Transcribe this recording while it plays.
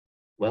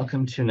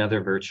Welcome to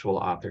another virtual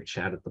author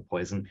chat at the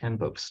Poison Pen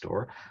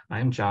Bookstore.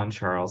 I'm John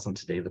Charles, and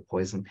today the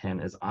Poison Pen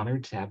is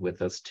honored to have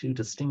with us two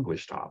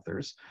distinguished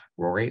authors,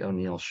 Rory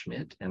O'Neill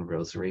Schmitt and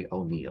Rosary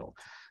O'Neill.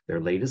 Their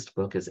latest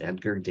book is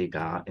Edgar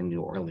Degas in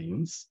New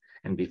Orleans.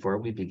 And before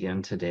we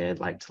begin today,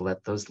 I'd like to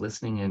let those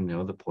listening in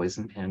know the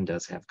Poison Pen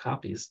does have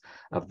copies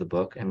of the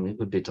book, and we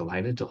would be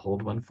delighted to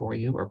hold one for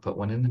you or put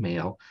one in the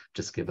mail.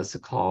 Just give us a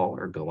call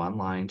or go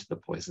online to the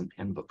Poison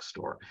Pen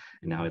Bookstore.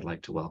 And now I'd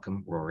like to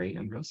welcome Rory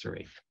and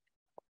Rosary.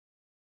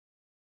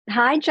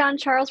 Hi, John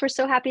Charles. We're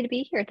so happy to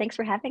be here. Thanks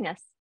for having us.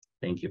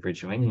 Thank you for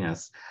joining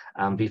us.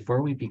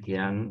 Before we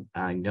begin,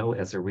 I know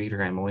as a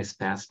reader, I'm always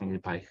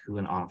fascinated by who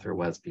an author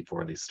was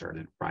before they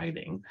started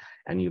writing.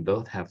 And you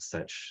both have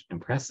such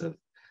impressive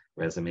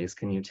resumes.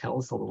 Can you tell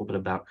us a little bit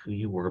about who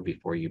you were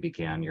before you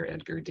began your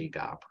Edgar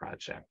Degas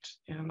project?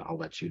 And I'll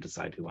let you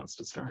decide who wants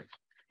to start.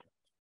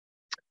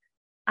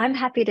 I'm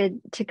happy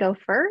to go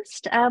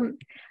first.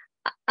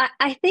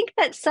 I think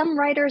that some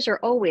writers are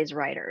always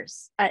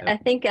writers. I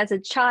think as a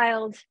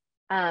child,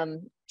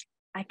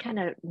 I kind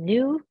of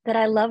knew that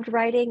I loved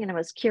writing and I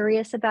was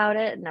curious about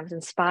it and I was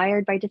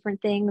inspired by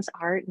different things,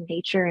 art and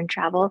nature and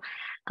travel.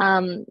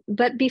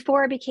 But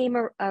before I became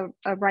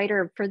a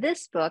writer for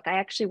this book, I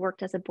actually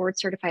worked as a board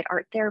certified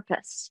art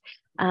therapist.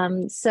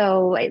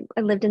 So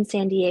I lived in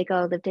San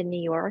Diego, lived in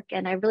New York,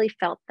 and I really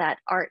felt that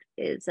art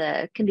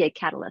can be a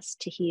catalyst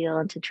to heal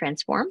and to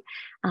transform.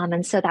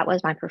 And so that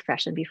was my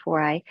profession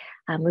before I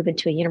moved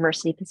into a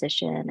university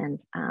position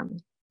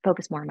and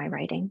focus more on my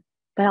writing.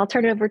 But I'll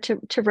turn it over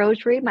to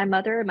Rosary, my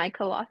mother and my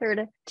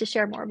co-author, to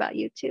share more about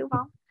you too.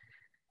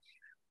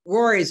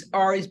 Rory's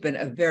always been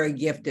a very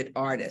gifted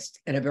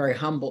artist and a very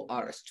humble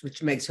artist,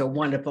 which makes her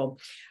wonderful.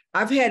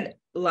 I've had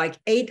like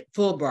 8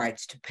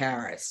 Fulbrights to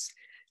Paris,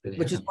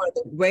 which is one of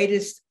the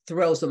greatest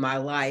thrills of my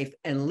life.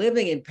 And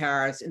living in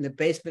Paris in the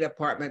basement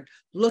apartment,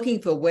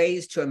 looking for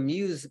ways to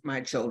amuse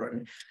my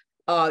children.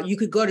 You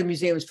could go to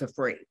museums for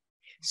free.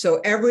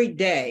 So every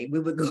day we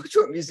would go to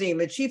a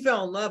museum, and she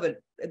fell in love at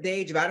the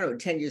age of,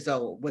 10 years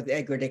old with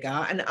Edgar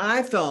Degas. And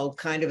I fell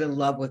kind of in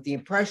love with the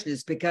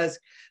Impressionists because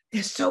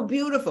they're so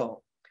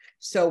beautiful.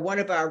 So one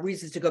of our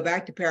reasons to go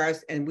back to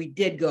Paris, and we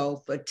did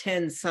go for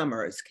 10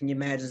 summers. Can you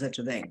imagine such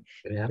a thing?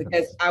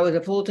 Because I was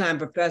a full-time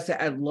professor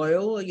at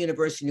Loyola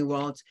University, New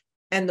Orleans,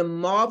 and the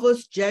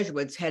marvelous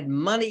Jesuits had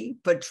money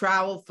for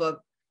travel for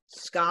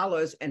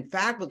scholars and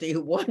faculty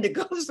who wanted to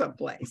go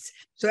someplace.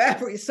 So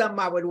every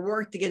summer I would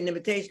work to get an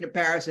invitation to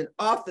Paris, and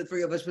off the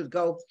 3 of us would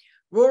go.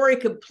 Rory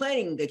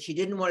complaining that she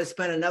didn't want to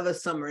spend another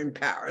summer in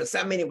Paris.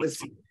 I mean, it was,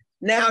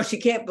 now she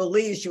can't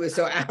believe she was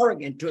so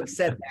arrogant to have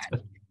said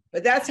that.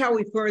 But that's how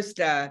we first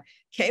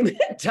came in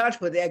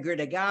touch with Edgar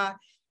Degas.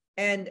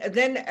 And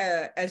then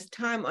as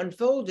time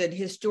unfolded,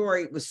 his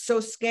story was so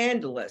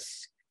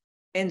scandalous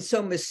and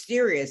so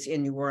mysterious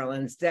in New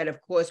Orleans that, of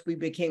course, we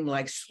became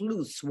like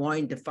sleuths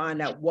wanting to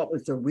find out what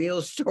was the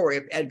real story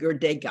of Edgar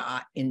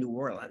Degas in New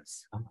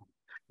Orleans.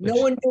 No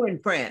one knew in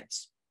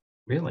France.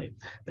 Really?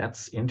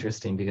 That's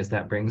interesting because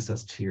that brings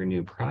us to your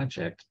new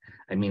project.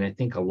 I mean, I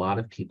think a lot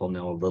of people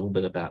know a little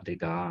bit about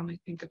Degas, and they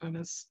think of him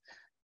as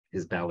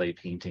his ballet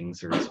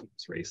paintings or his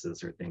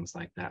races or things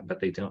like that,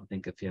 but they don't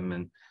think of him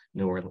in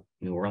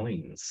New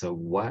Orleans. So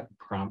what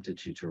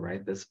prompted you to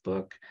write this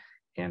book?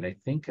 And I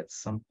think at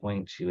some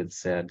point you had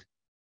said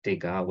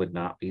Degas would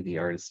not be the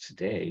artist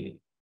today,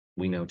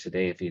 we know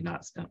today, if he had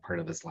not spent part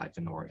of his life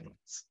in New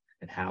Orleans.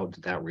 And how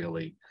did that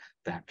really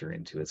factor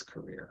into his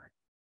career?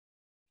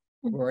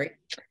 Rory?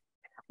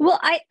 Well,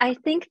 I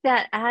think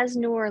that as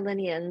New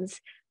Orleanians,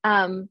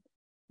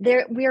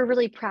 we are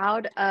really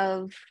proud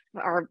of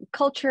our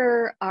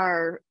culture,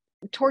 our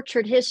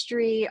tortured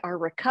history, our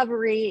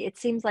recovery. It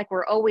seems like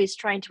we're always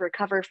trying to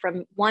recover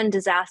from one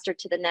disaster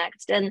to the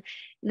next. And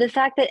the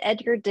fact that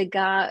Edgar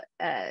Degas,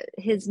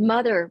 his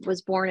mother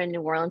was born in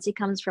New Orleans, he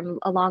comes from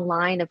a long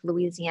line of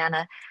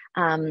Louisiana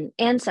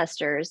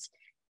ancestors.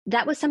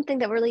 That was something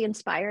that really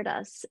inspired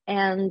us.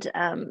 And,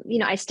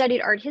 I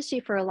studied art history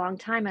for a long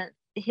time, and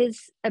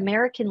his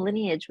American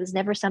lineage was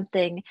never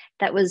something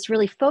that was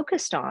really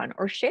focused on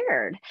or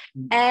shared.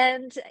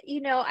 And,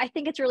 I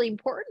think it's really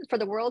important for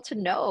the world to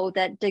know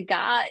that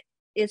Degas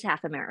is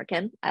half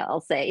American.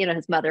 I'll say,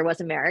 his mother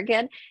was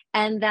American,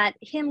 and that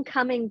him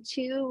coming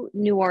to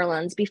New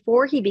Orleans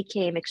before he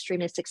became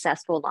extremely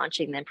successful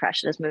launching the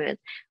Impressionist movement,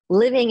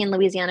 living in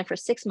Louisiana for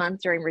 6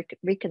 months during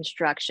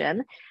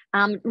Reconstruction,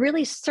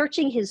 really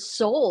searching his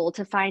soul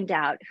to find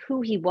out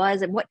who he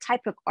was and what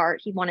type of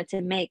art he wanted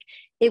to make.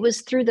 It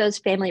was through those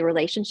family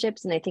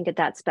relationships, and I think at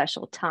that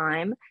special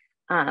time,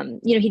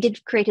 he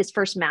did create his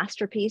first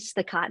masterpiece,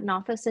 the Cotton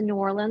Office in New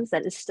Orleans,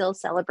 that is still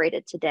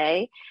celebrated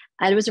today.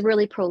 And it was a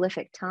really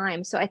prolific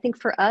time. So I think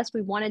for us,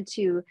 we wanted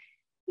to,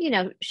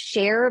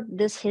 share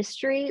this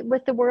history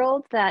with the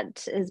world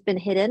that has been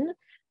hidden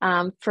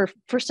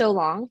for so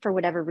long, for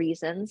whatever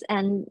reasons.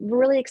 And we're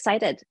really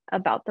excited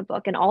about the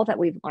book and all that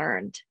we've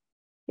learned.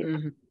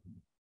 Mm-hmm.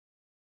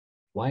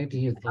 Why do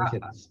you think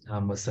it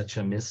was such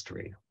a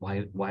mystery?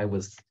 Why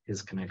was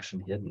his connection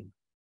hidden?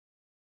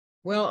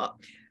 Well,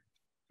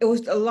 it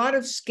was a lot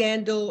of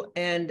scandal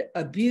and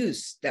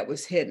abuse that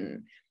was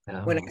hidden.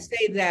 When I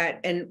say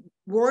that, and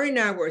Rory and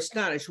I were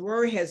astonished.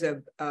 Rory has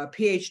a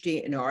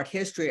PhD in art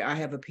history. I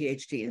have a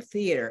PhD in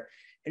theater.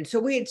 And so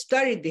we had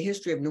studied the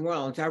history of New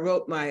Orleans. I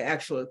wrote my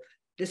actual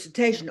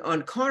dissertation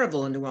on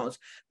Carnival in New Orleans,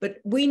 but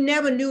we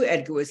never knew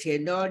Edgar was here,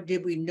 nor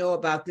did we know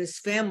about this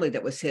family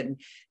that was hidden.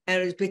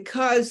 And it was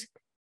because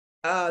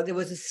there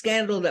was a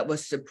scandal that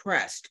was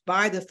suppressed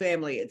by the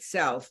family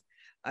itself.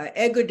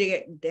 Edgar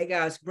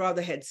Degas'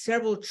 brother had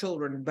several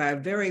children by a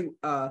very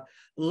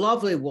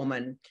lovely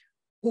woman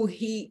who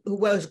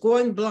was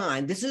going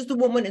blind. This is the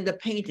woman in the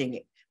painting,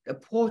 the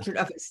portrait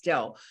of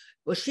Estelle.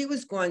 Well, she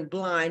was going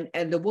blind,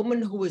 and the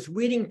woman who was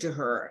reading to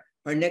her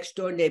next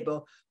door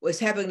neighbor, was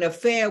having an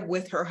affair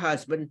with her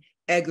husband,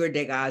 Edgar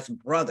Degas'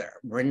 brother,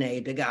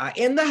 Rene Degas,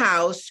 in the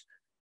house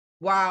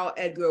while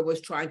Edgar was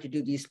trying to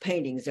do these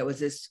paintings. There was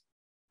this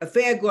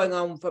affair going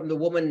on from the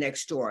woman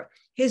next door.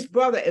 His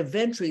brother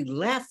eventually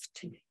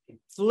left,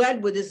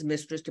 fled with his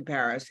mistress to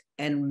Paris,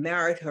 and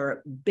married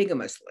her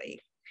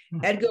bigamously.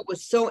 Edgar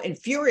was so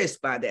infuriated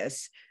by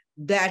this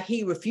that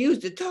he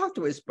refused to talk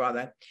to his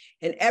brother.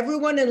 And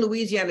everyone in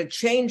Louisiana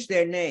changed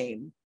their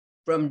name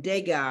from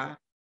Degas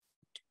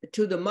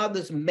to the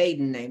mother's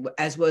maiden name,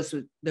 as was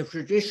the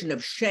tradition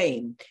of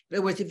shame. In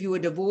other words, if you were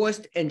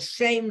divorced and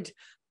shamed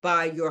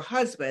by your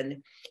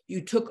husband, you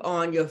took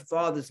on your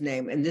father's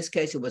name. In this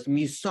case, it was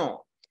Musson.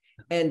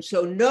 And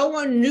so no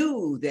one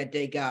knew that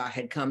Degas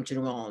had come to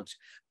New Orleans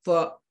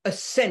for a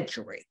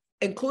century,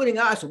 including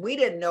us. We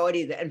didn't know it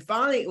either. And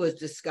finally, it was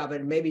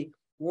discovered. Maybe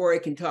Rory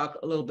can talk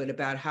a little bit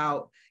about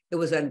how it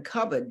was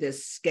uncovered,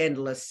 this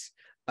scandalous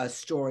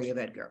story of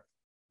Edgar.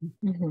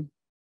 Mm-hmm.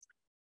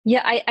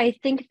 Yeah, I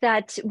think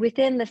that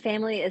within the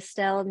family,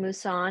 Estelle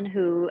Mousson,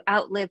 who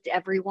outlived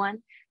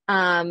everyone,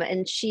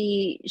 and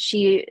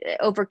she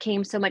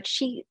overcame so much,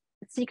 she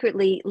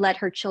secretly let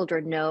her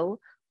children know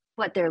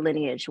what their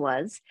lineage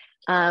was.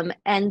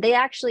 And they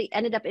actually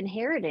ended up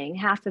inheriting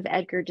half of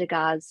Edgar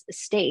Degas'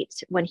 estate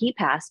when he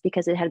passed,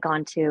 because it had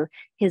gone to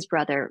his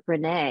brother,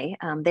 Rene.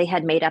 They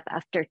had made up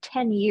after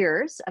 10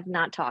 years of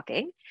not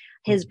talking,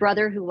 his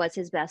brother, who was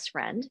his best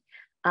friend.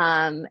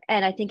 And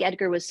I think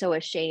Edgar was so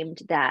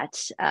ashamed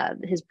that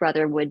his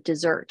brother would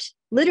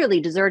literally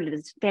deserted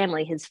his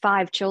family, his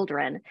 5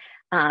 children,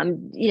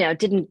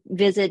 didn't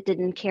visit,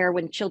 didn't care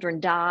when children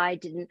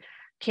died, didn't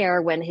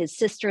care when his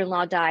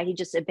sister-in-law died. He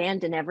just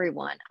abandoned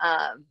everyone.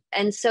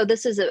 And so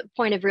this is a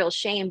point of real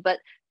shame, but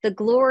the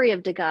glory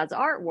of Degas'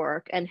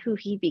 artwork and who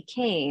he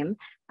became,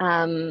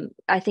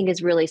 I think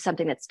is really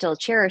something that's still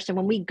cherished. And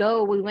when we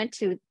went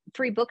to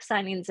 3 book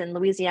signings in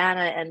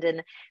Louisiana and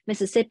in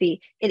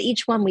Mississippi. In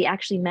each one, we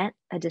actually met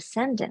a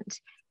descendant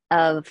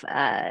of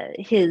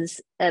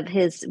his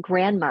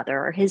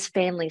grandmother or his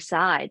family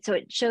side. So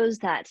it shows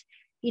that,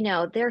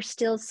 there are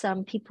still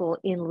some people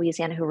in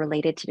Louisiana who are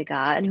related to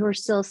Degas and who are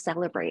still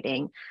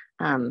celebrating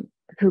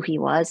who he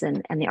was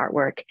and the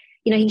artwork.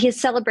 He is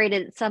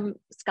celebrated, some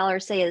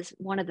scholars say, as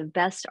one of the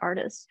best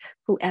artists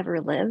who ever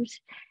lived.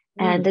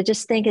 And I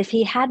just think if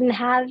he hadn't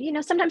had,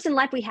 sometimes in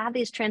life we have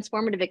these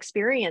transformative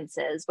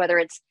experiences, whether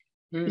it's,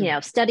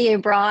 studying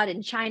abroad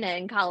in China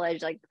in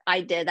college, like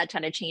I did, that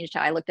kind of changed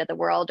how I looked at the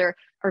world,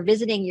 or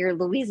visiting your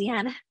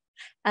Louisiana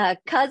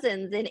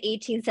cousins in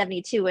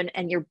 1872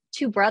 and your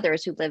 2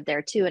 brothers who lived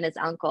there too, and his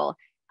uncle.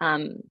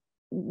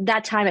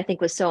 That time I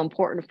think was so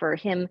important for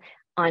him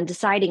on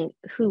deciding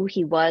who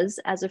he was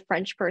as a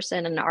French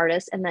person and an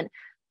artist, and then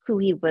who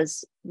he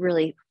was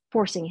really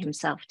forcing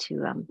himself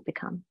to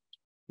become.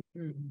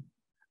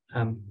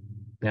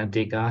 Now,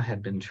 Degas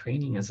had been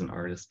training as an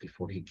artist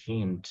before he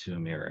came to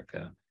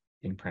America,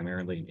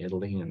 primarily in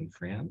Italy and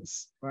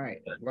France.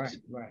 Right.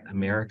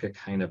 America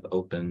kind of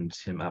opened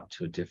him up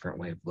to a different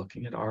way of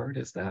looking at art.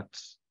 Is that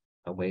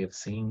a way of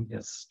seeing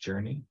his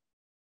journey?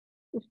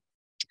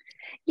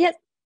 Yes.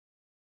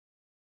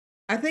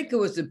 I think it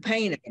was the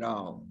pain of it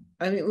all.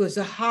 I mean, it was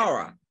a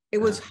horror. It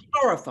was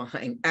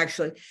horrifying,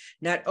 actually.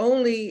 Not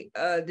only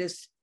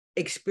this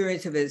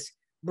experience of his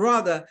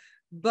brother,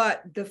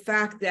 but the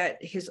fact that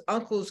his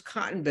uncle's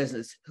cotton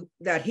business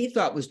that he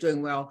thought was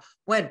doing well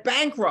went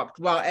bankrupt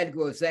while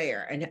Edgar was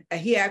there. And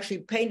he actually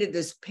painted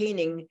this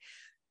painting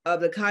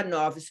of the cotton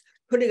office,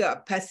 putting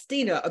a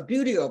pastina, a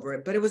beauty over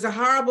it. But it was a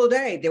horrible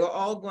day. They were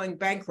all going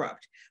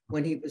bankrupt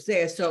when he was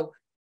there. So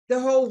the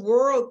whole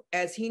world,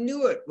 as he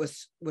knew it,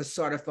 was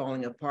sort of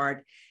falling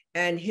apart.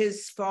 And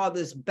his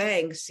father's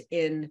banks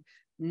in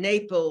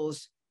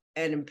Naples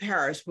and in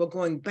Paris were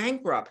going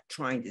bankrupt,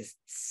 trying to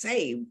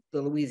save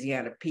the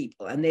Louisiana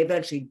people. And they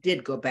eventually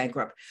did go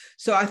bankrupt.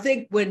 So I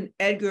think when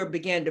Edgar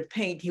began to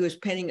paint, he was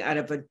painting out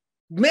of a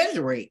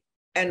misery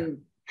and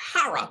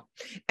horror.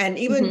 And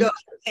even though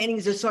the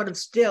paintings are sort of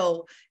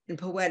still and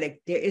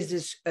poetic, there is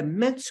this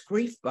immense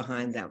grief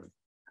behind them.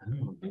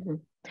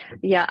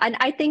 Yeah, and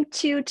I think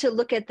too, to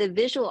look at the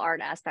visual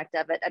art aspect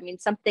of it, I mean,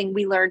 something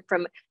we learned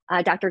from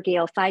Dr.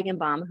 Gail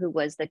Feigenbaum, who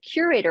was the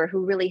curator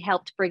who really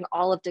helped bring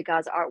all of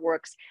Degas'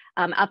 artworks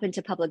up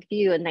into public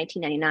view in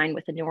 1999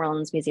 with the New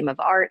Orleans Museum of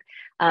Art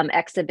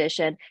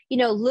exhibition,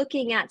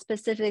 looking at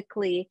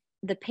specifically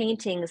the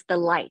paintings, the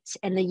light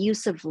and the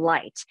use of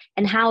light,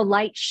 and how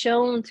light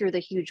shone through the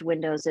huge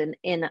windows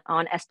in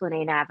on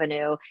Esplanade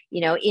Avenue,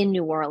 in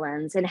New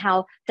Orleans, and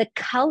how the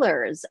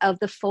colors of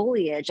the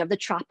foliage of the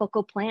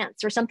tropical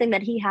plants are something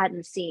that he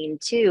hadn't seen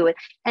too.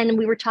 And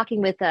we were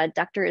talking with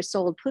Dr.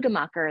 Isolde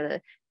Pudemacher,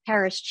 the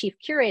Paris chief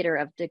curator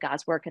of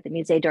Degas' work at the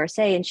Musée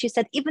d'Orsay, and she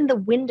said even the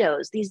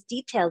windows, these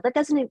details, that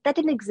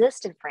didn't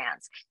exist in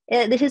France.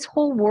 His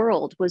whole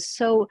world was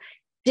so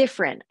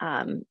different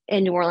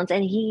in New Orleans,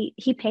 and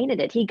he painted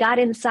it. He got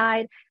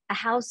inside a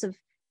house of,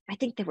 I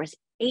think there was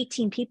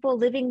 18 people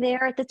living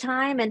there at the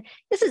time, and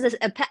this is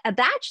a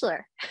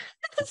bachelor.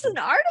 This is an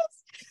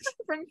artist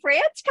from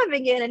France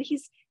coming in, and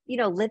he's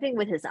living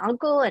with his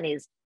uncle and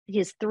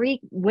his three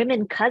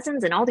women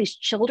cousins and all these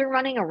children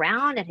running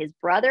around and his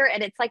brother,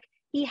 and it's like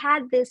he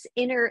had this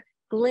inner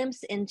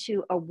glimpse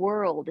into a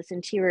world, this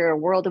interior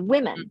world of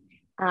women.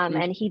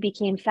 And he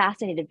became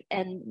fascinated.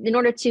 And in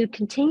order to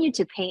continue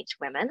to paint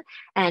women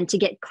and to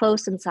get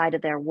close inside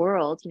of their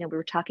world, we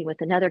were talking with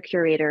another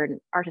curator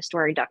and art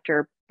historian,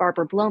 Dr.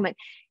 Barbara Blomek.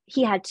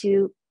 He had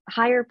to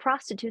hire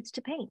prostitutes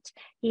to paint.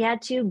 He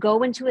had to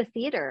go into a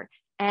theater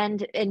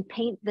and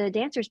paint the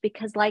dancers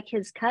because, like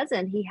his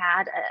cousin, he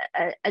had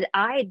an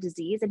eye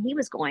disease and he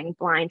was going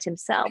blind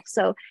himself.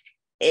 So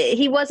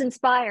he was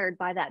inspired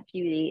by that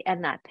beauty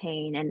and that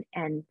pain,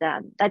 and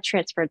that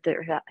transferred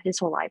through his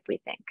whole life,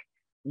 we think.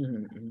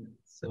 Mm-hmm.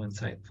 So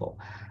insightful.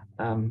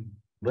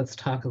 Let's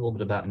talk a little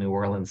bit about New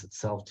Orleans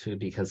itself too,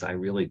 because I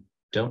really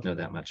don't know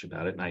that much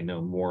about it, and I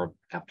know more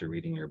after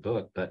reading your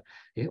book, but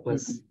it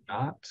was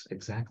not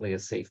exactly a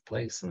safe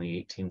place in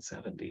the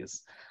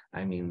 1870s.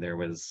 I mean, there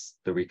was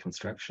the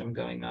Reconstruction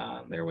going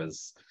on, there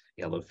was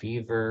yellow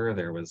fever,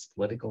 there was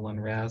political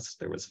unrest,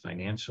 there was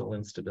financial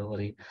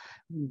instability.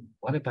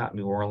 What about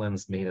New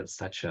Orleans made it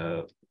such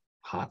a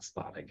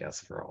hotspot, I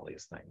guess, for all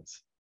these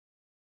things?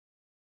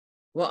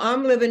 Well,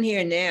 I'm living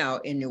here now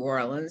in New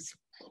Orleans,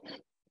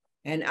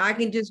 and I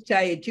can just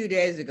tell you 2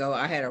 days ago,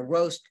 I had a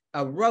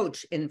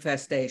roach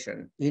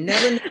infestation. You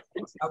never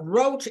know, a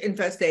roach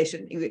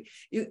infestation.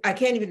 I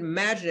can't even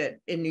imagine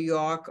it in New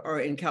York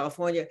or in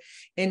California,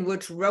 in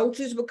which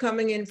roaches were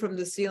coming in from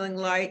the ceiling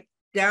light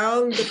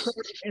down the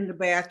curtain in the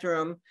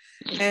bathroom,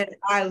 and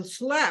I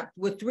slept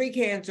with 3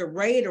 cans of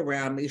Raid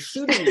around me,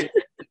 shooting me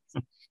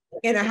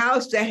in a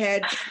house that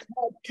had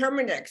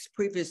Terminex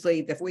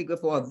previously the week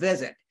before a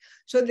visit.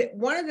 So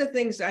one of the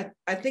things I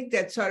think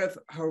that's sort of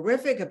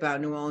horrific about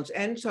New Orleans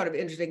and sort of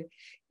interesting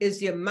is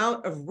the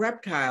amount of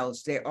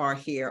reptiles there are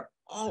here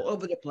all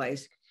over the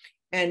place.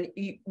 And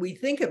we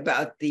think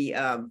about the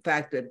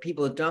fact that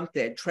people dump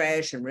their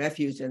trash and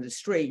refuse in the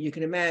street, you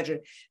can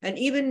imagine. And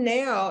even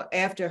now,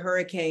 after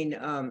Hurricane,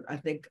 I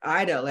think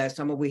Ida last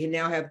summer, we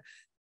now have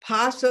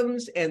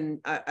possums. And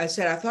I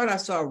said, I thought I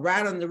saw a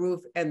rat on the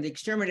roof, and the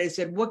exterminator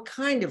said, what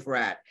kind of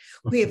rat?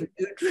 We have,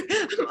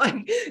 I'm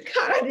like,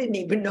 God, I didn't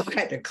even know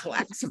I had to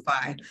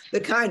classify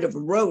the kind of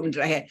rodent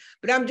I had.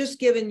 But I'm just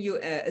giving you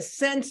a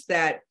sense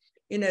that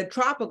in a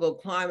tropical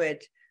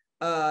climate,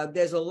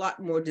 there's a lot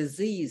more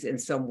disease in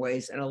some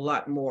ways and a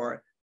lot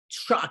more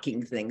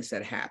shocking things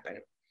that happen.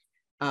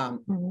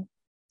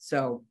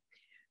 So,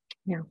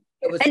 yeah,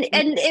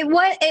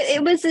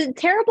 it was a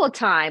terrible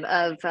time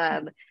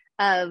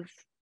of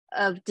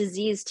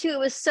disease too. It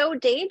was so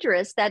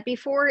dangerous that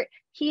before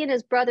he and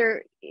his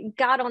brother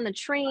got on the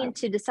train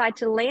to decide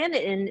to land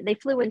they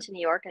flew into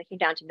New York and came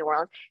down to New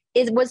Orleans.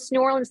 Was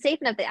New Orleans safe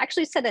enough? They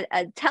actually sent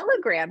a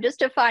telegram just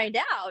to find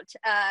out,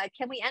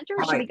 can we enter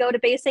or should we go to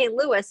Bay St.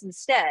 Louis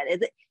instead?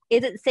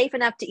 Is it safe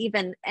enough to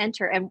even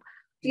enter? And,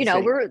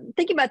 we're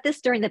thinking about this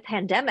during the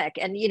pandemic,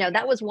 and,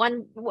 that was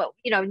one,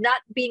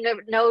 not being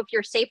able to know if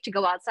you're safe to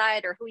go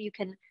outside or who you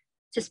can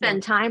to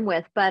spend time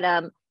with,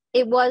 but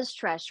it was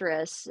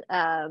treacherous.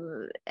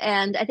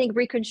 And I think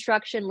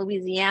Reconstruction,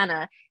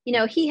 Louisiana,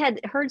 he had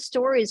heard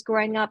stories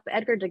growing up.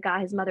 Edgar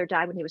Degas, his mother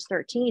died when he was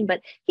 13,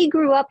 but he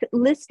grew up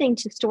listening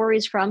to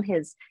stories from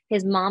his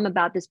mom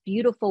about this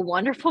beautiful,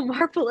 wonderful,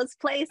 marvelous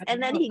place.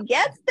 And then he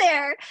gets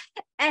there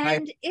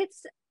and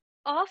it's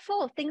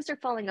awful. Things are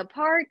falling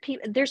apart.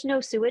 There's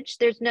no sewage.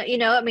 There's no,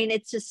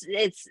 it's just,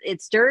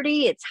 it's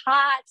dirty. It's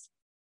hot.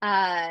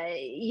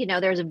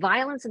 There's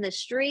violence in the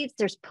streets.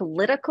 There's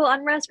political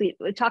unrest. We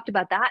talked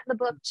about that in the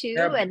book too,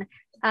 and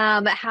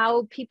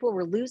how people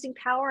were losing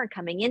power and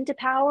coming into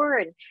power,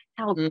 and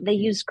how they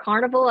used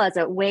carnival as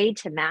a way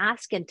to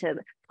mask and to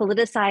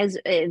politicize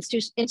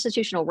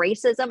institutional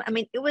racism. I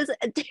mean, it was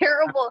a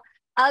terrible,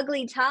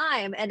 ugly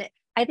time, and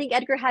I think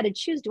Edgar had to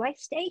choose: do I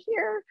stay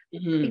here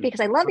because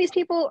I love these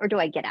people, or do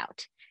I get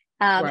out?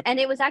 And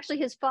it was actually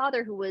his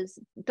father who was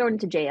thrown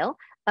into jail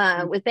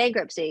with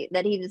bankruptcy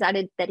that he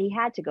decided that he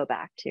had to go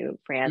back to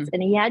France,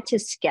 and he had to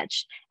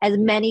sketch as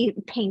many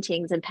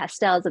paintings and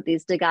pastels of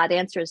these Degas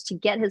dancers to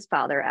get his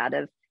father out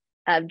of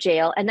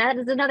jail. And that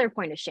is another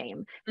point of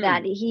shame,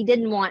 that he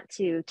didn't want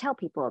to tell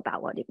people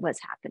about what was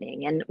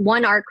happening. And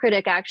one art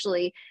critic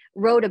actually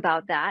wrote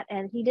about that,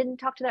 and he didn't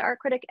talk to that art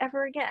critic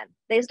ever again.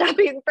 They stopped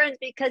being friends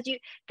because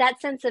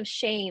that sense of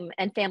shame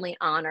and family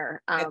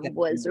honor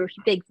was a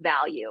big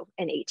value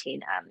in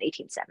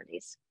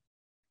 1870s.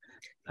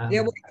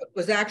 There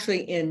was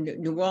actually in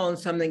New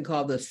Orleans something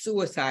called the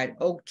suicide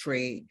oak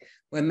tree,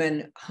 where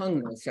men hung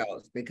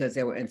themselves because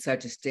they were in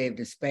such a state of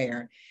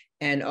despair,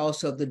 and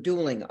also the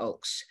dueling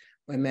oaks,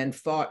 where men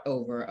fought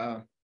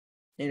over,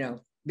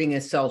 being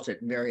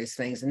assaulted and various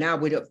things. And now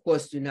we, of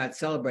course, do not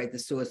celebrate the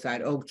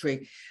suicide oak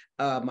tree.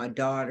 My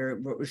daughter,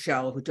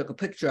 Rochelle, who took a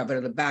picture of it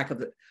on the back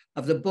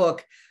of the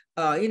book,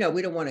 we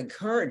don't want to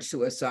encourage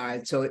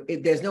suicide. So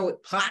there's no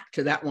plaque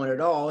to that one at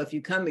all. If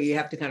you come here, you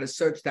have to kind of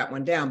search that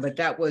one down. But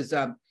that was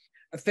a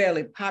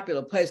fairly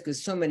popular place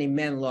because so many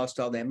men lost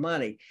all their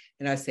money.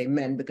 And I say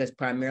men because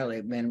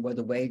primarily men were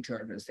the wage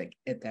earners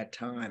at that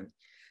time.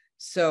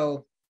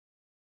 So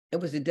I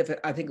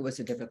think it was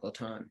a difficult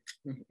time.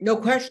 No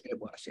question it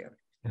was, yeah.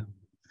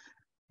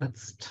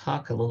 Let's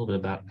talk a little bit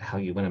about how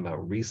you went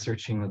about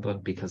researching the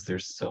book, because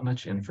there's so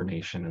much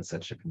information in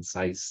such a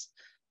concise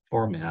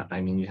format.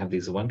 I mean, you have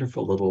these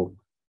wonderful little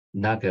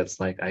nuggets.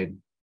 Like, I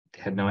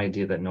had no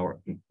idea that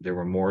there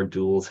were more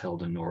duels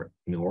held in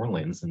New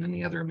Orleans than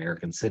any other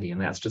American city. And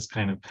that's just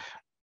kind of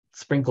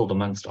sprinkled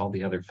amongst all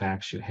the other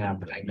facts you have.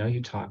 But I know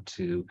you talked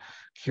to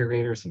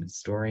curators and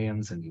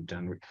historians, and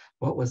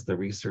what was the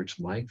research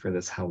like for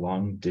this? How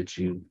long did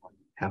you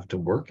have to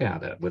work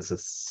at it? Was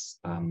this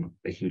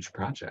a huge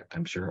project?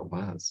 I'm sure it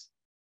was.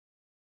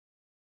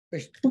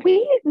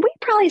 We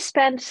probably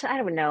spent, I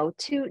don't know,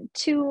 two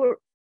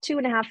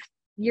and a half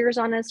years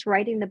on this,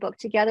 writing the book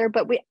together.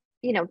 But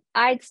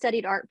I'd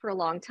studied art for a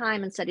long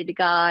time and studied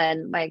Degas,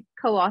 and my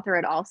co-author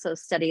had also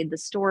studied the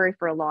story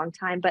for a long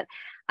time. But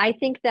I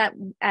think that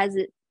as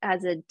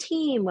a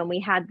team, when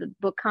we had the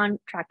book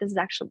contract, this is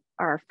actually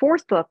our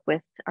fourth book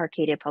with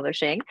Arcadia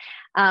Publishing,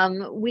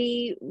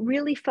 we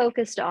really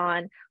focused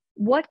on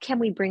what can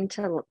we bring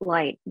to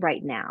light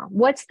right now?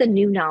 What's the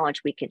new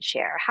knowledge we can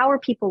share? How are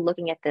people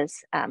looking at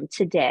this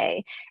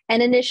today?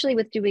 And initially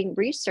with doing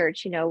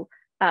research,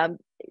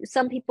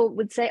 some people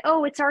would say,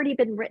 oh, it's already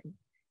been written,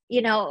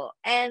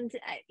 and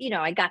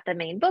I got the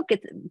main book.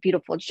 It's a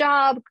beautiful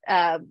job,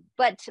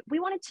 but we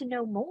wanted to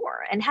know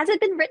more. And has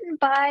it been written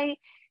by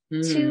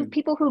to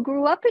people who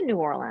grew up in New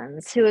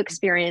Orleans, who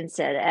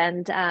experienced it?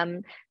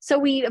 And so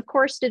we, of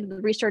course, did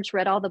the research,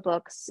 read all the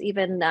books,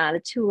 even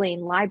the Tulane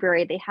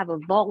Library. They have a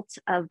vault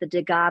of the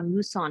Degas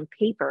Mousson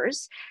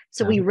papers.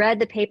 So we read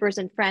the papers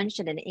in French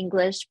and in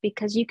English,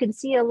 because you can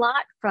see a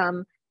lot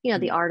from,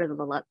 the art of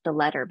the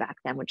letter back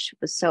then, which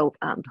was so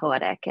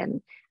poetic.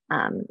 And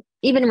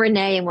even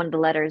René, in one of the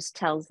letters,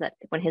 tells that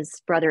when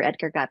his brother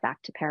Edgar got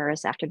back to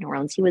Paris after New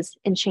Orleans, he was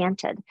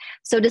enchanted.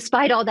 So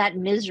despite all that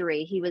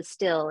misery, he was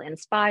still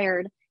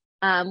inspired.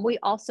 We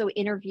also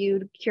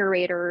interviewed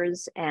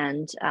curators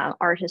and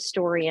art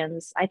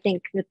historians. I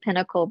think the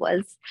pinnacle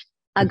was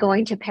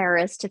going to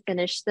Paris to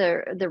finish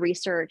the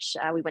research.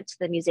 We went to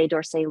the Musée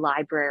d'Orsay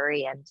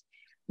library, and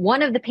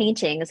one of the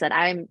paintings that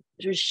I'm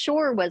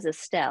sure was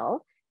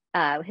Estelle,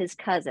 his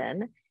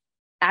cousin,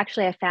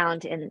 actually I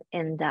found in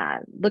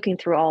looking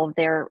through all of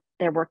their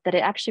work that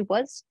it actually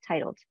was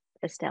titled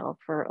Estelle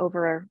for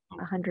over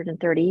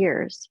 130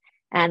 years.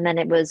 And then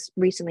it was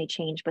recently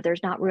changed, but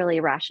there's not really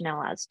a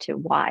rationale as to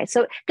why.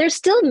 So there's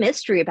still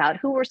mystery about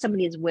who were some of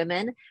these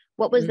women.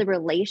 What was the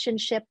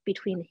relationship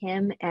between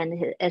him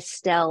and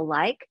Estelle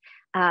like?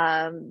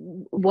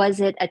 Was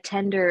it a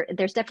tender?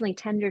 There's definitely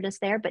tenderness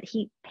there, but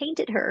he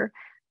painted her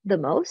the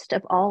most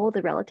of all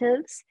the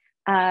relatives.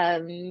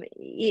 And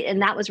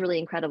that was really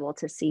incredible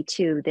to see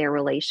too, their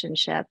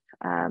relationship.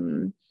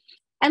 And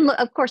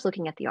of course,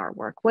 looking at the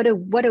artwork, what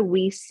do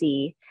we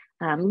see?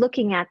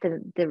 Looking at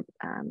the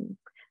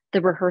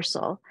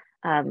rehearsal.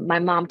 My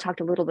mom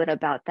talked a little bit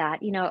about that.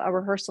 A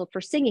rehearsal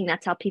for singing.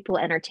 That's how people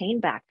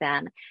entertained back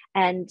then.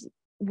 And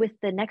with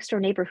the next door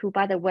neighbor, who,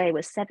 by the way,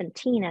 was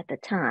 17 at the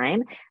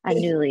time,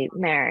 newly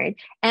married,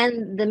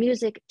 and the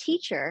music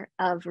teacher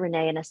of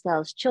René and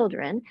Estelle's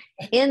children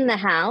in the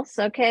house,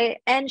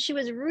 okay? And she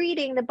was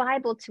reading the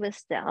Bible to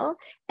Estelle,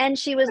 and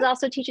she was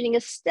also teaching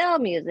Estelle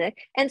music.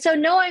 And so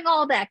knowing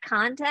all that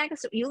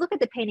context, you look at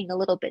the painting a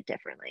little bit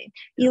differently.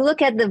 You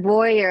look at the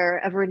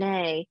voyeur of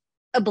René,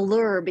 a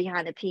blur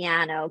behind the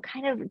piano,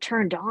 kind of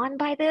turned on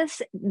by this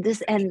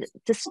and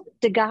this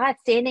Degas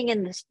standing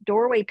in this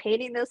doorway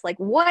painting this, like,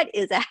 what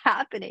is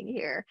happening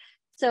here?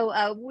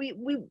 So we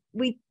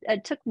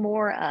took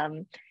more,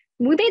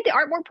 we made the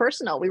art more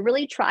personal. We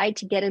really tried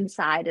to get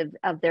inside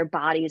of their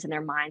bodies and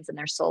their minds and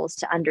their souls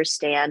to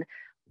understand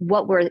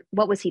what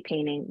was he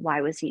painting, why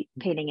was he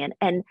painting it,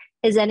 and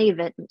is any of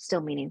it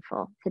still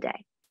meaningful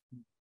today?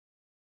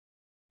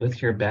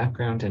 With your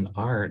background in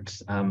art,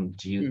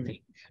 do you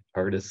think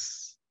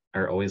artists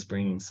are always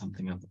bringing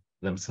something of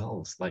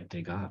themselves, like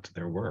Degas, to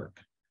their work?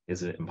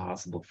 Is it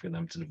impossible for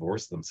them to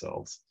divorce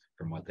themselves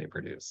from what they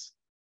produce?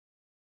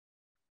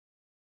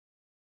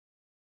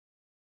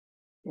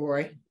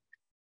 Rory?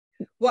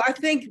 Well, I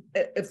think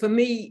for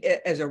me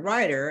as a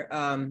writer,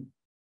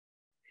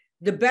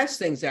 the best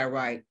things I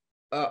write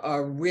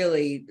are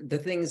really the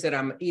things that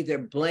I'm either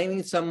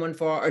blaming someone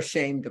for or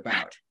ashamed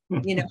about.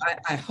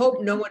 I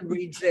hope no one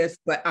reads this,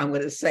 but I'm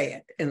going to say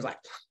it. And it's like,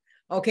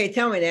 Okay,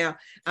 tell me now.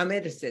 I'm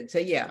interested. So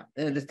yeah,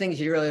 the things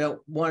you really don't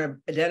want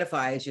to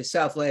identify as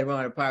yourself later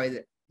on are probably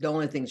the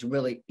only things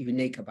really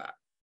unique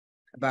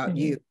about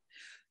you.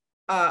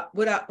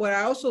 What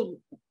I also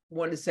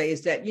want to say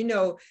is that,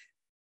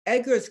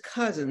 Edgar's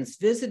cousins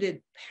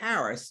visited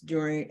Paris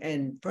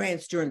and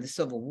France during the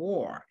Civil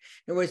War.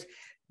 In other words,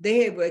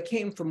 they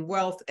came from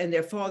wealth, and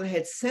their father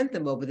had sent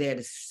them over there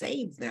to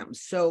save them.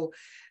 So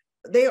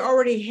they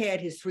already had,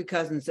 his three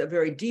cousins, a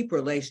very deep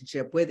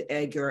relationship with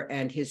Edgar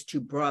and his two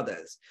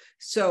brothers.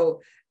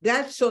 So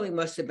that certainly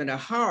must have been a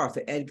horror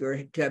for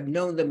Edgar to have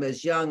known them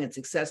as young and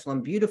successful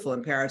and beautiful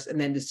in Paris,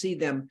 and then to see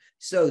them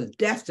so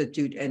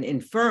destitute and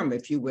infirm,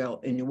 if you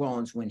will, in New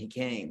Orleans when he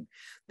came.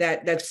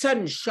 That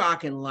sudden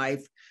shock in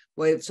life,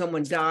 where if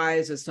someone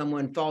dies or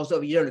someone falls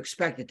over, you don't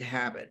expect it to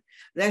happen.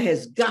 That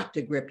has got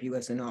to grip you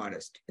as an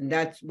artist. And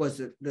that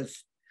was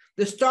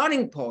the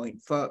starting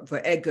point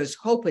for Edgar's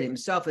hope in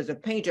himself as a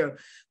painter.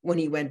 When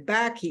he went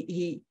back,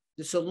 the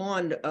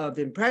Salon of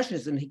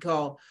Impressionism, he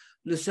called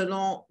Le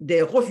Salon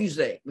des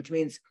Refusés, which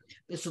means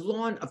the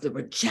Salon of the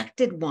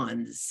rejected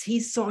ones. He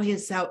saw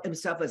himself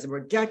as a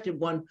rejected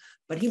one,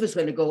 but he was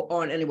going to go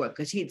on anyway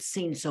because he had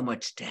seen so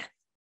much death.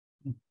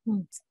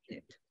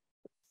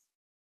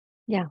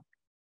 Yeah,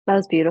 that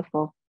was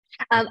beautiful.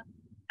 I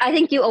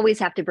think you always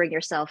have to bring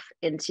yourself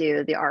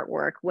into the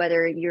artwork,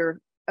 whether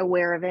you're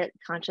aware of it,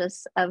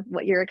 conscious of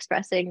what you're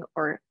expressing,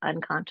 or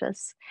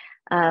unconscious.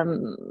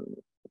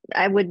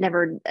 I would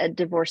never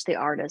divorce the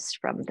artist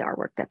from the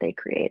artwork that they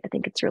create. I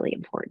think it's really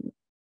important.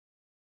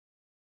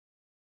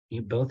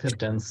 You both have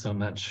done so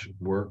much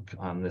work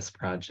on this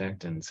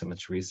project and so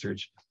much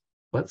research.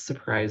 What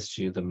surprised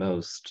you the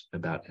most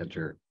about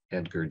Edgar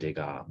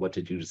Degas? What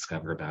did you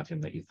discover about him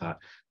that you thought,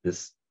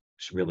 this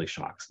really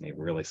shocks me,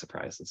 really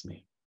surprises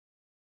me?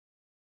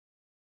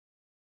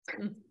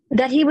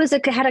 That he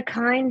had a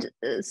kind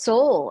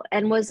soul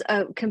and was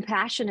a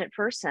compassionate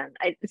person.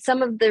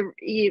 Some of the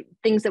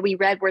things that we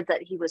read were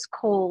that he was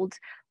cold,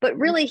 but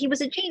really he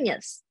was a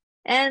genius.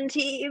 And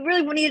he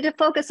really needed to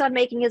focus on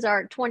making his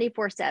art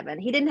 24/7.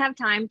 He didn't have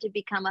time to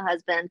become a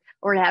husband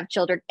or to have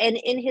children. And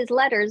in his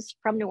letters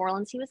from New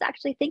Orleans, he was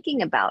actually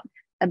thinking about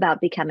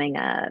becoming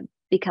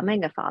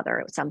a father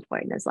at some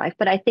point in his life.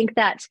 But I think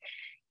that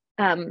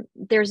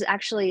there's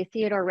actually,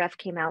 Theodore Reff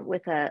came out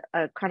with a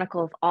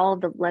chronicle of all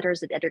of the letters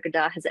that Edgar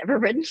Degas has ever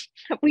written.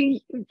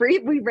 we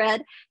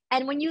read,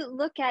 and when you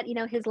look at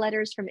his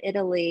letters from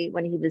Italy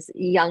when he was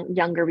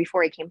younger,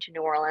 before he came to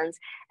New Orleans,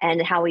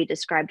 and how he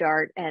described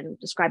art and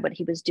described what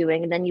he was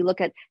doing, and then you look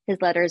at his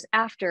letters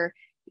after,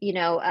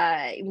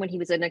 when he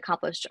was an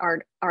accomplished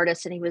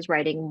artist and he was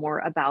writing more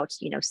about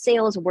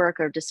sales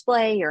work or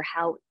display, or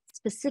how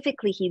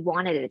specifically he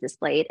wanted it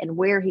displayed and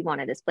where he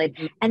wanted it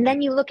displayed. And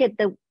then you look at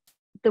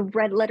the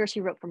red letters he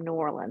wrote from New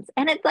Orleans,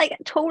 and it's like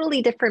a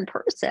totally different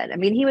person. I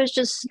mean, he was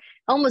just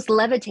almost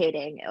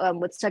levitating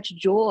with such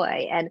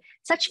joy and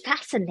such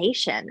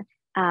fascination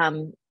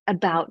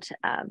about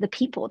the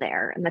people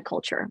there and the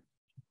culture.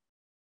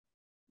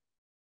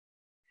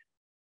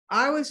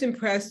 I was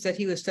impressed that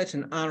he was such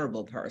an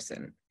honorable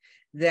person,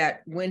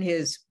 that when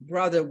his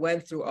brother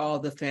went through all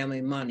the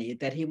family money,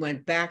 that he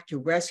went back to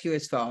rescue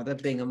his father,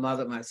 being a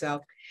mother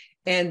myself,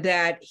 and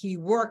that he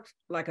worked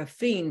like a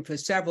fiend for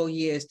several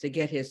years to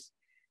get his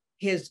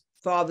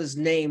father's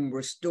name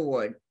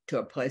restored to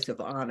a place of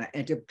honor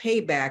and to pay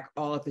back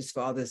all of his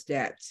father's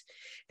debts.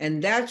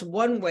 And that's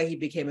one way he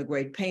became a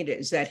great painter,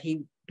 is that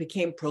he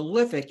became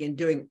prolific in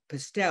doing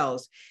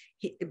pastels.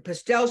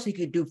 Pastels he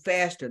could do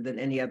faster than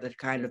any other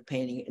kind of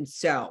painting and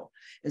sell.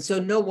 And so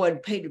no one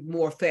painted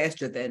more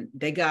faster than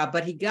Degas,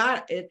 but he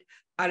got it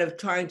out of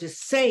trying to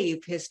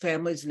save his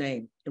family's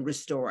name and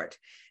restore it.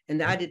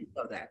 And I didn't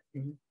know that.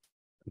 Mm-hmm.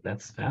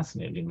 That's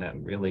fascinating. That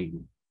really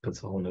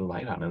puts a whole new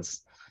light on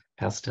his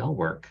pastel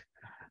work.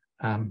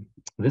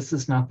 This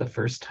is not the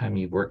first time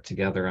you've worked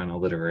together on a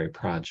literary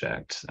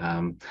project.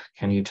 Can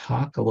you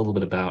talk a little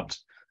bit about,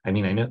 I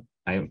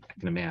can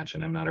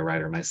imagine, I'm not a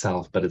writer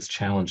myself, but it's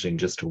challenging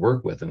just to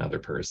work with another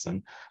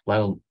person, let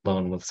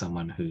alone with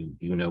someone who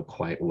you know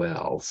quite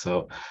well.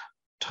 So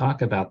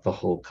talk about the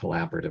whole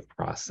collaborative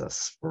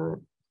process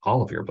for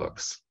all of your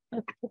books.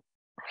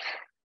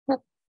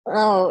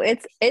 Oh,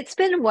 it's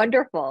been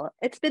wonderful.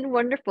 It's been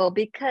wonderful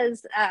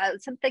because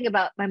something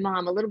about my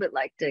mom, a little bit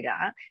like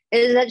Degas,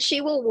 is that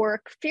she will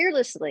work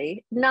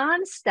fearlessly,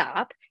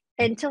 nonstop,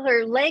 until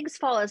her legs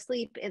fall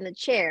asleep in the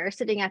chair,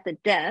 sitting at the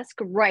desk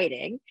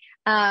writing.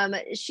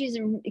 She's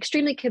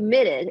extremely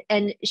committed,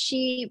 and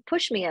she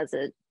pushed me as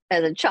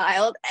a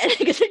child, and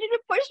continued to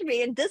push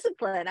me in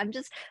discipline. I'm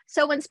just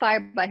so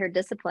inspired by her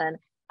discipline.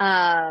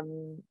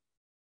 And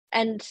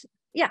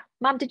yeah,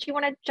 Mom, did you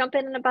want to jump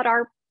in about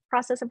our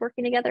process of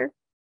working together?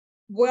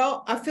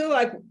 Well, I feel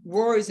like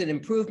Rory's an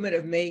improvement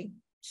of me,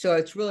 so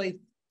it's really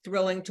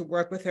thrilling to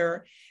work with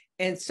her.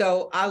 And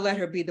so I let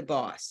her be the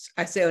boss.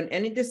 I say on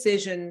any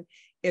decision,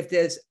 if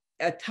there's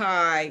a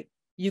tie,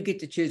 you get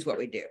to choose what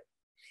we do.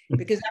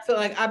 Because I feel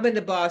like I've been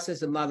the boss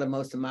as a mother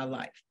most of my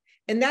life.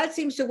 And that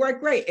seems to work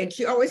great. And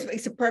she always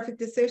makes a perfect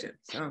decision.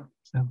 So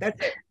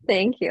that's it.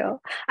 Thank you.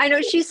 I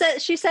know she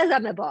says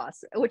I'm the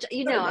boss, which,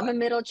 you know, I'm a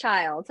middle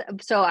child,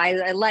 so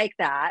I like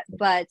that.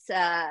 But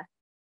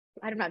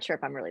I'm not sure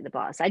if I'm really the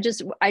boss. I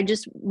just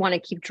want to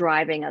keep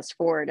driving us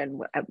forward,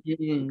 and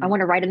I want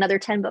to write another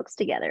 10 books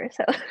together.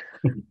 So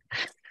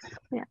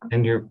yeah.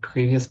 And your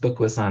previous book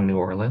was on New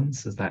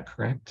Orleans, is that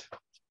correct?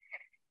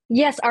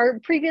 Yes, our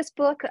previous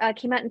book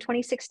came out in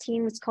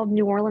 2016. It's called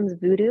New Orleans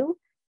Voodoo.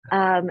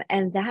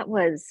 And that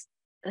was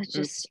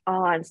just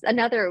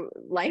another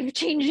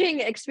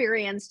life-changing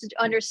experience to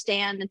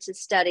understand and to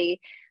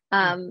study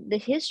the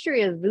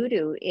history of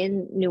voodoo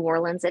in New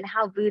Orleans and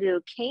how voodoo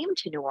came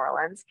to New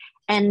Orleans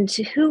and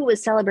who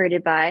was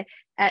celebrated by,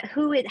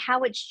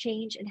 how it's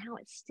changed and how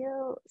it's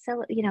still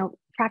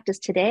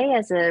practiced today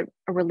as a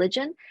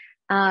religion.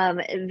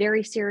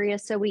 Very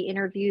serious. So we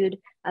interviewed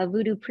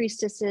voodoo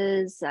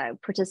priestesses,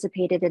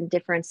 participated in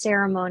different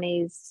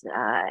ceremonies,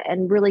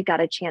 and really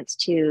got a chance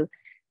to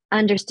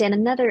understand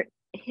another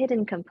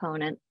hidden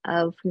component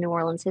of New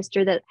Orleans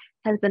history that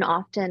has been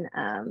often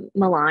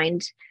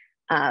maligned,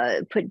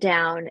 put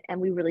down, and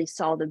we really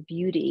saw the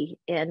beauty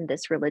in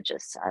this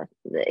religious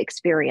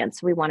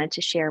experience. We wanted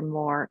to share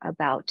more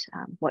about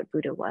what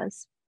voodoo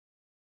was.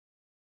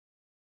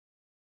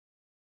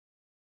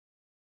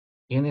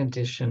 In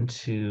addition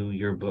to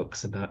your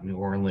books about New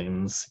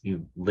Orleans,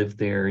 you live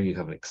there, you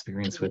have an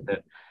experience with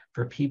it.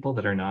 For people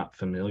that are not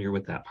familiar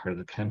with that part of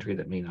the country,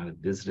 that may not have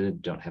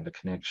visited, don't have a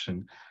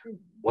connection,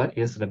 what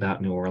is it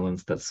about New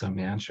Orleans that's so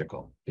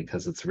magical?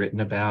 Because it's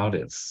written about,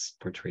 it's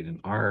portrayed in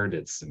art,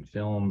 it's in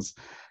films.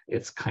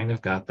 It's kind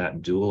of got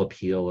that dual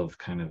appeal of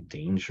kind of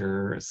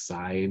danger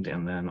side,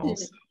 and then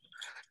also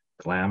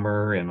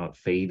glamour and a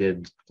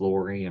faded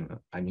glory. And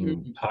I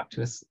mean, talk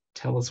to us,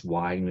 tell us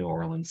why New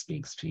Orleans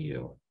speaks to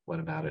you. What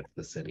about it,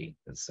 the city,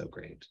 is so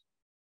great?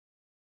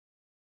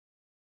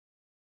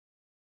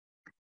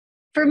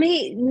 For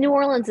me, New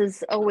Orleans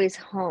is always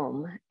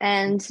home.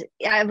 And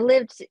I've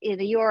lived in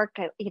New York,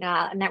 right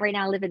now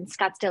I live in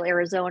Scottsdale,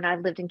 Arizona.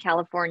 I've lived in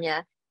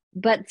California.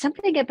 But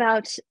something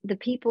about the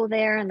people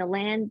there and the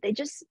land, they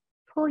just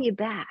pull you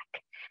back.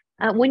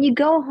 When you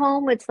go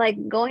home, it's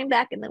like going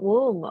back in the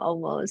womb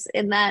almost,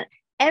 in that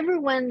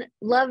everyone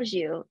loves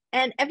you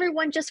and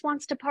everyone just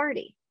wants to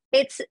party.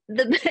 It's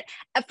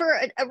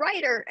for a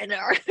writer and an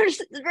artist,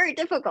 it's very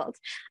difficult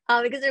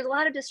because there's a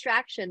lot of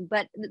distraction,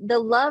 but the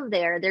love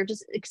there, they're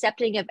just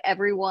accepting of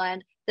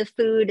everyone. The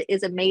food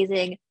is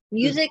amazing.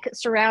 Music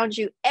surrounds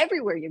you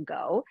everywhere you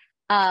go.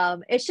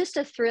 It's just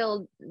a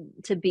thrill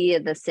to be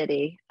in the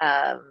city,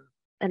 and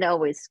it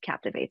always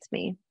captivates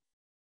me.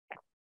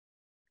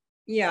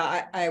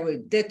 Yeah, I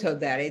would ditto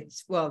that.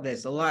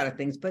 There's a lot of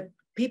things, but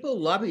people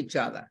love each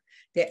other.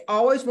 They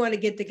always want to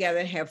get together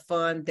and have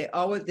fun.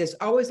 There's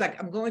always, like,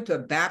 I'm going to a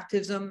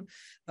baptism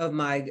of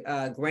my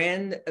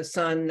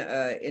grandson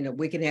in a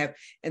week and a half,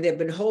 and they've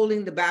been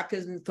holding the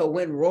baptism for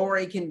when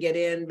Rory can get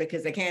in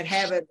because they can't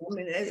have it. I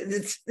mean,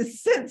 the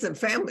sense of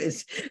family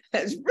is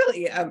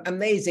really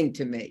amazing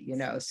to me,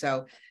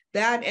 so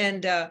that,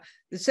 and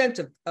the sense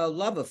of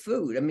love of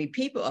food. I mean,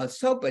 people are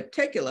so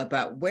particular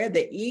about where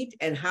they eat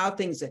and how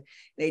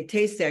they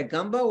taste their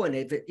gumbo, and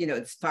if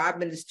it's 5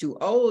 minutes too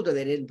old or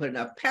they didn't put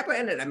enough pepper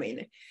in it. I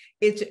mean,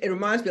 it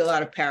reminds me a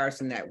lot of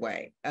Paris in that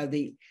way.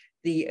 The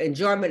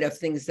enjoyment of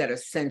things that are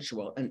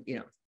sensual, and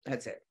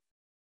that's it.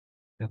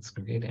 That's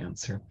a great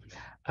answer.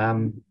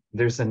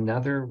 There's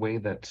another way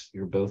that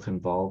you're both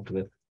involved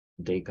with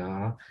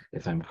Degas.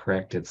 If I'm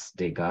correct, it's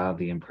Degas,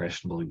 The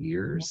Impressionable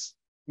Years.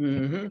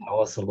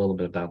 Tell us a little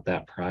bit about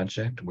that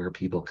project, where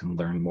people can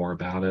learn more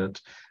about it,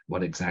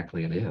 what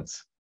exactly it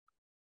is.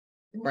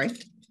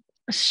 Right.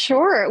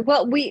 Sure.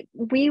 Well, we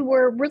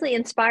were really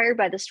inspired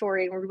by the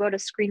story when we wrote a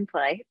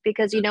screenplay,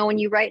 because when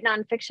you write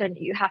nonfiction,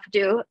 you have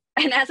to,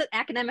 and as an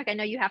academic, I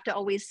know you have to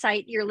always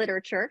cite your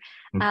literature.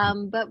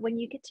 But when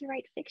you get to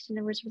write fiction,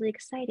 it was really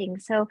exciting.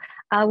 So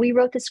we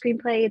wrote the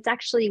screenplay.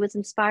 It was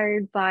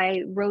inspired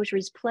by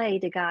Rosary's play,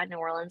 Degas, New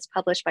Orleans,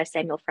 published by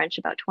Samuel French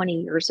about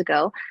 20 years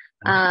ago.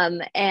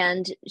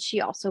 And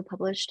she also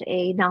published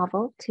a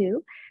novel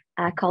too,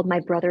 called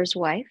My Brother's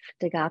Wife,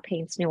 Degas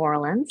Paints New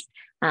Orleans.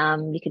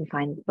 You can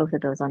find both of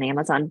those on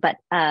Amazon. But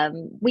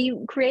we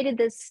created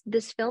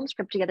this film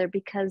script together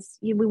because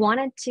we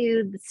wanted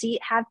to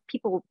have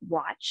people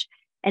watch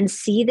and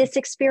see this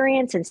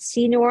experience and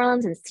see New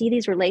Orleans and see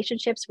these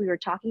relationships we were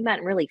talking about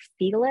and really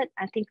feel it.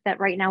 I think that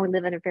right now we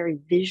live in a very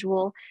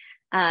visual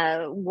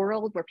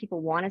world where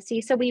people want to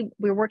see. So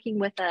we're working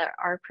with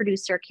our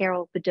producer,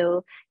 Carol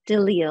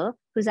Bedeau-DeLille,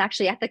 who's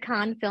actually at the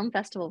Cannes Film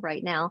Festival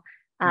right now.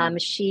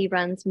 She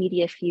runs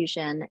Media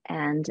Fusion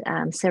and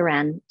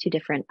Seren, two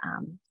different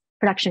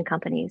production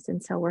companies.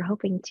 And so we're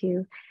hoping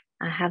to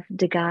have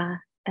Degas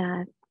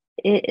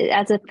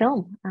as a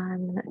film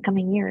in the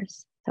coming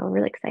years. So we're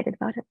really excited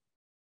about it.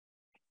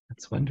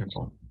 That's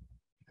wonderful.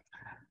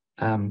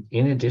 In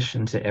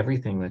addition to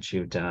everything that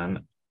you've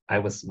done, I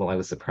was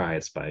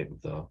surprised by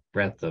the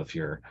breadth of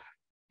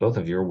both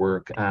of your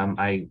work.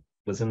 I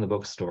was in the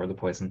bookstore, The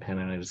Poison Pen,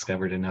 and I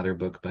discovered another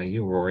book by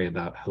you, Rory,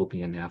 about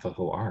Hopi and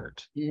Navajo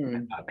art.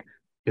 Mm.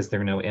 Is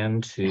there no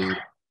end to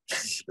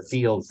the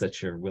fields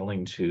that you're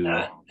willing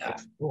to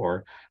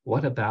explore?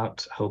 What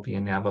about Hopi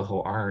and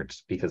Navajo art?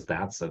 Because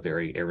that's a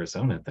very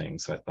Arizona thing.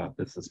 So I thought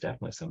this is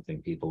definitely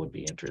something people would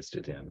be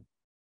interested in.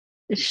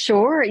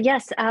 Sure.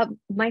 Yes.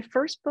 My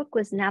first book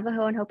was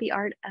Navajo and Hopi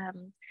art,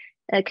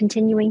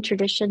 continuing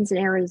traditions in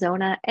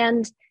Arizona.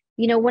 And,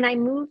 you know, when I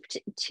moved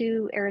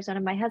to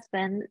Arizona, my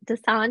husband,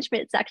 Desan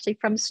Schmidt, is actually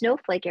from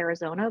Snowflake,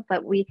 Arizona,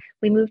 but we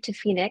moved to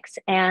Phoenix,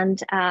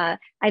 and I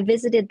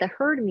visited the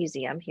Herd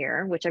Museum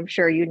here, which I'm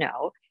sure you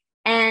know,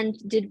 and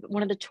did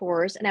one of the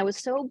tours. And I was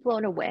so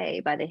blown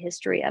away by the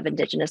history of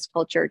Indigenous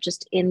culture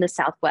just in the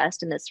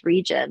Southwest in this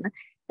region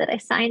that I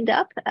signed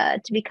up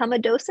to become a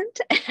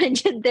docent and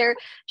did their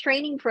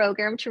training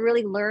program to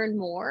really learn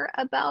more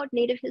about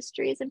Native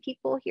histories and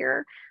people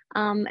here.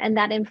 And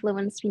that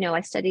influenced, you know,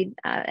 I studied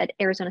at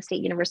Arizona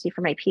State University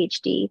for my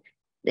PhD.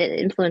 It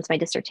influenced my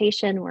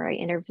dissertation, where I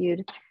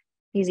interviewed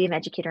museum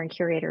educator and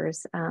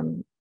curators.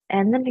 And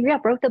then, yeah,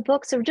 wrote the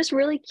book. So just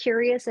really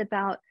curious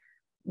about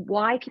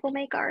why people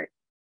make art,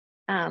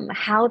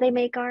 how they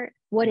make art,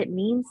 what it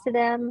means to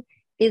them.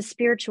 Is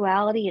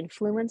spirituality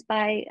influenced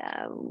by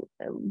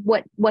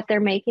what they're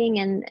making?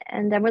 And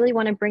I really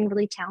want to bring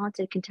really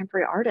talented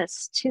contemporary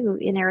artists too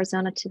in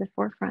Arizona to the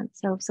forefront.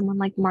 So someone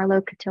like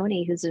Marlo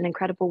Catoni, who's an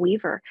incredible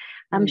weaver,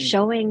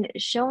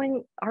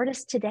 showing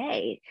artists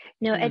today.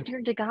 You know,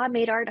 Edgar Degas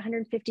made art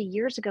 150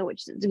 years ago,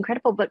 which is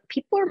incredible, but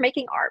people are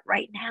making art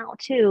right now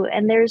too.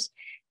 And there's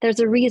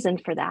a reason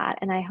for that.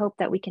 And I hope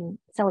that we can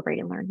celebrate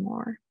and learn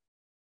more.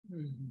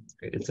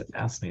 It's a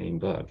fascinating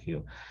book.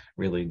 You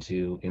really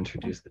do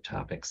introduce the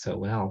topic so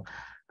well.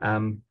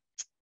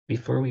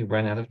 Before we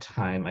run out of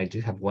time, I do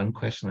have one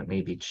question that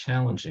may be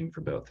challenging for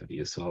both of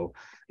you. So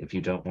if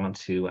you don't want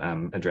to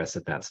address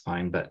it, that's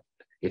fine. But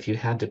if you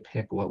had to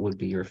pick, what would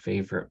be your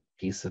favorite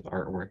piece of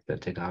artwork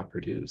that Degas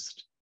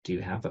produced? Do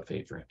you have a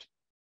favorite?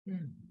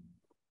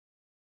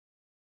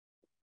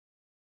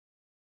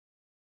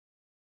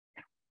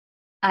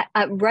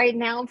 Right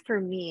now,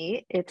 for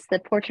me, it's the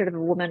portrait of a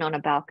woman on a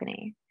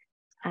balcony.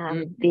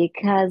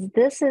 Because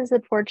this is a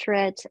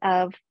portrait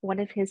of one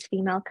of his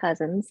female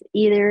cousins,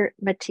 either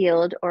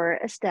Mathilde or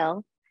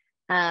Estelle.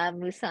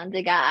 Moussan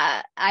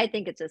Degas, I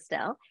think it's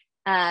Estelle.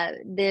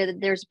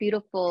 There's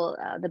beautiful,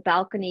 the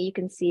balcony, you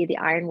can see the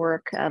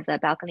ironwork of the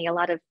balcony. A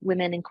lot of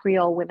women and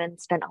Creole women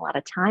spent a lot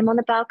of time on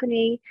the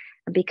balcony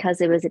because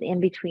it was an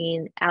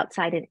in-between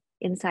outside and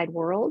inside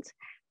world.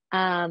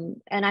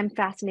 And I'm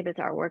fascinated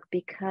with artwork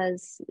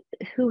because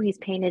who he's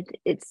painted,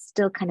 it's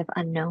still kind of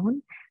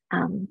unknown.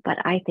 But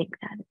I think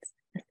that it's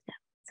a step.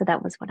 So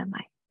that was one of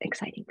my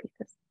exciting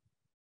pieces.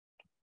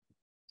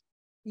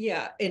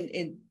 Yeah,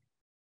 and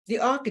the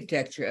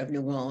architecture of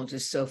New Orleans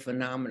is so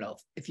phenomenal.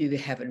 If you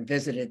haven't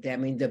visited them,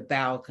 I mean, the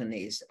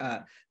balconies,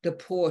 the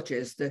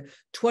porches, the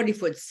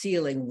 20-foot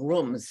ceiling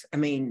rooms. I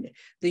mean,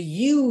 the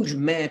huge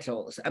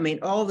mantles. I mean,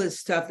 all this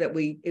stuff that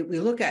we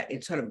look at,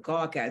 it's sort of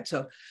gawk at.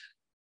 So,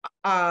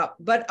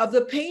 but of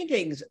the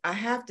paintings, I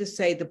have to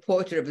say the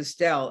portrait of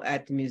Estelle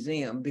at the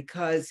museum,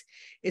 because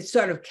it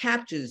sort of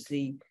captures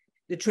the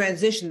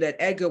transition that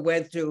Edgar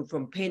went through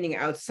from painting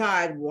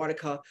outside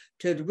watercolor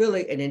to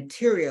really an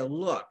interior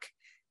look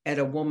at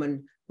a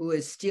woman who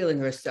is steeling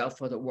herself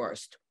for the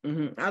worst.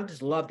 I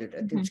just loved it.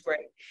 I think it's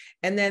great.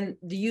 And then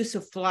the use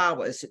of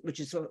flowers, which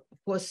is, of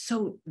course,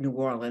 so New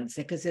Orleans,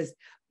 because there's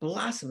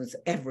blossoms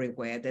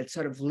everywhere that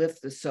sort of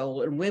lift the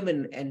soul, and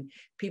women and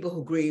people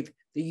who grieve,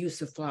 the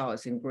use of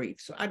flowers in grief.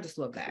 So I just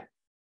love that.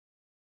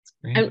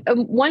 And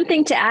one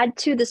thing to add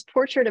to this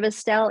portrait of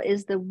Estelle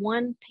is the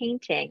one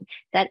painting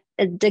that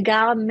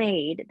Degas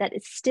made that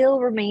it still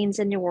remains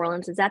in New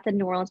Orleans. It's at the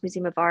New Orleans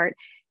Museum of Art.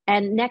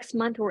 And next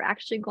month, we're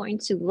actually going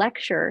to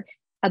lecture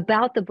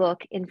about the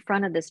book in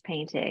front of this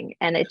painting.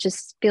 And it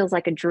just feels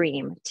like a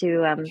dream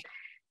to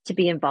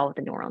be involved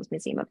with the New Orleans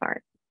Museum of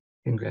Art.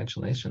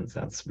 Congratulations.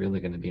 That's really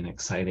going to be an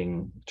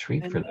exciting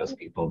treat for those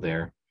people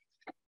there.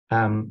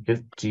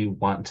 Do you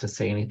want to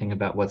say anything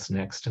about what's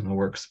next in the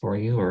works for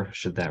you, or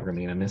should that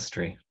remain a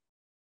mystery?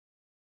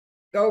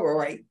 Go,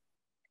 Rory.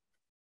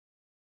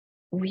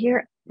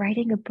 We're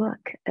writing a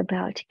book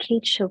about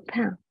Kate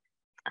Chopin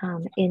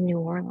in New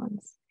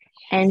Orleans.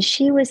 And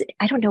she was,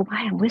 I don't know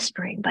why I'm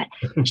whispering, but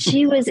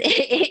she was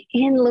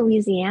in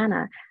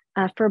Louisiana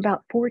for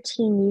about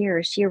 14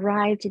 years. She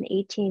arrived in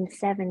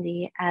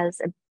 1870 as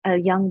a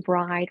young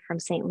bride from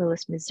St.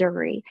 Louis,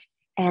 Missouri.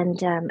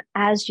 And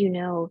as you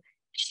know,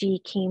 she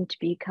came to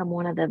become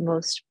one of the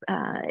most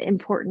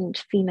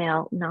important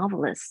female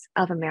novelists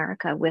of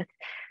America with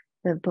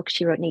the book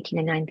she wrote in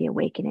 1899, The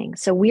Awakening.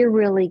 So we're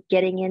really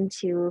getting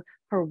into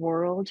her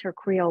world, her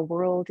Creole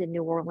world in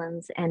New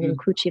Orleans and in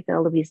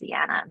Cloutierville,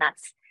 Louisiana. And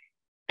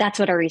that's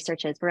what our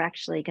research is. We're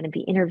actually going to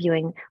be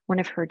interviewing one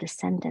of her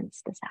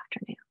descendants this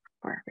afternoon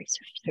for our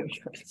research.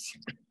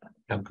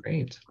 Oh,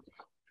 great.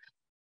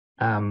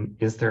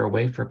 Is there a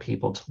way for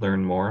people to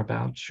learn more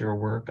about your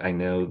work? I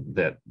know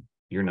that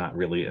you're not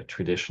really a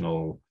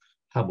traditional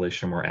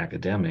published are more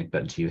academic,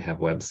 but do you have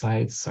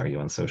websites? Are you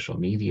on social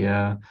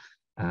media?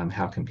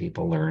 How can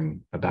people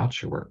learn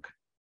about your work?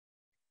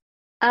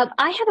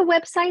 I have a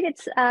website.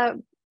 It's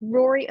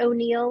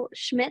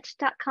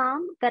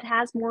RoryO'NeillSchmitt.com that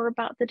has more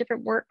about the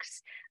different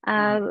works.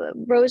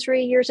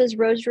 Rosary, yours is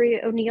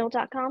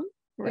RosaryO'Neill.com,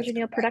 Rosary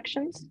O'Neill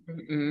Productions.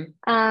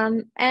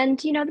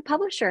 And you know, the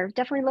publisher,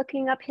 definitely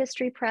looking up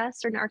History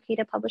Press or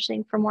Arcata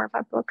Publishing for more of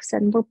our books.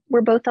 And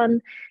we're both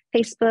on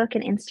Facebook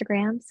and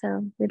Instagram,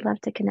 so we'd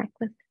love to connect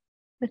with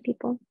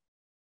people.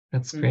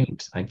 That's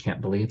great. I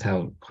can't believe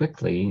how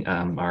quickly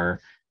our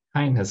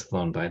time has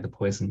flown by. The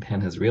Poison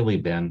Pen has really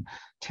been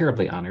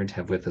terribly honored to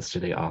have with us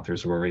today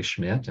authors Rory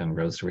Schmitt and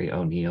Rosary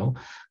O'Neill,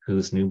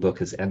 whose new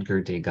book is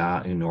Edgar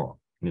Degas in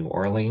New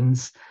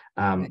Orleans.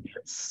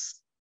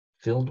 It's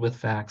filled with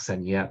facts,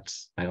 and yet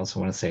I also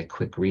want to say a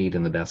quick read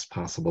in the best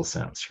possible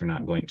sense. You're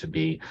not going to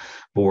be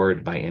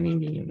bored by any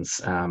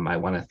means. I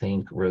want to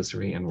thank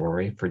Rosary and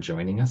Rory for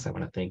joining us. I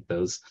want to thank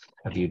those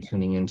of you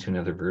tuning in to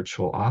another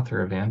virtual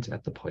author event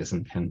at the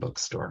Poison Pen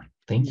Bookstore.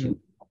 Thank you.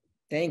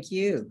 Thank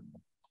you.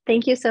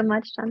 Thank you so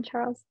much, John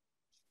Charles.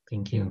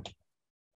 Thank you.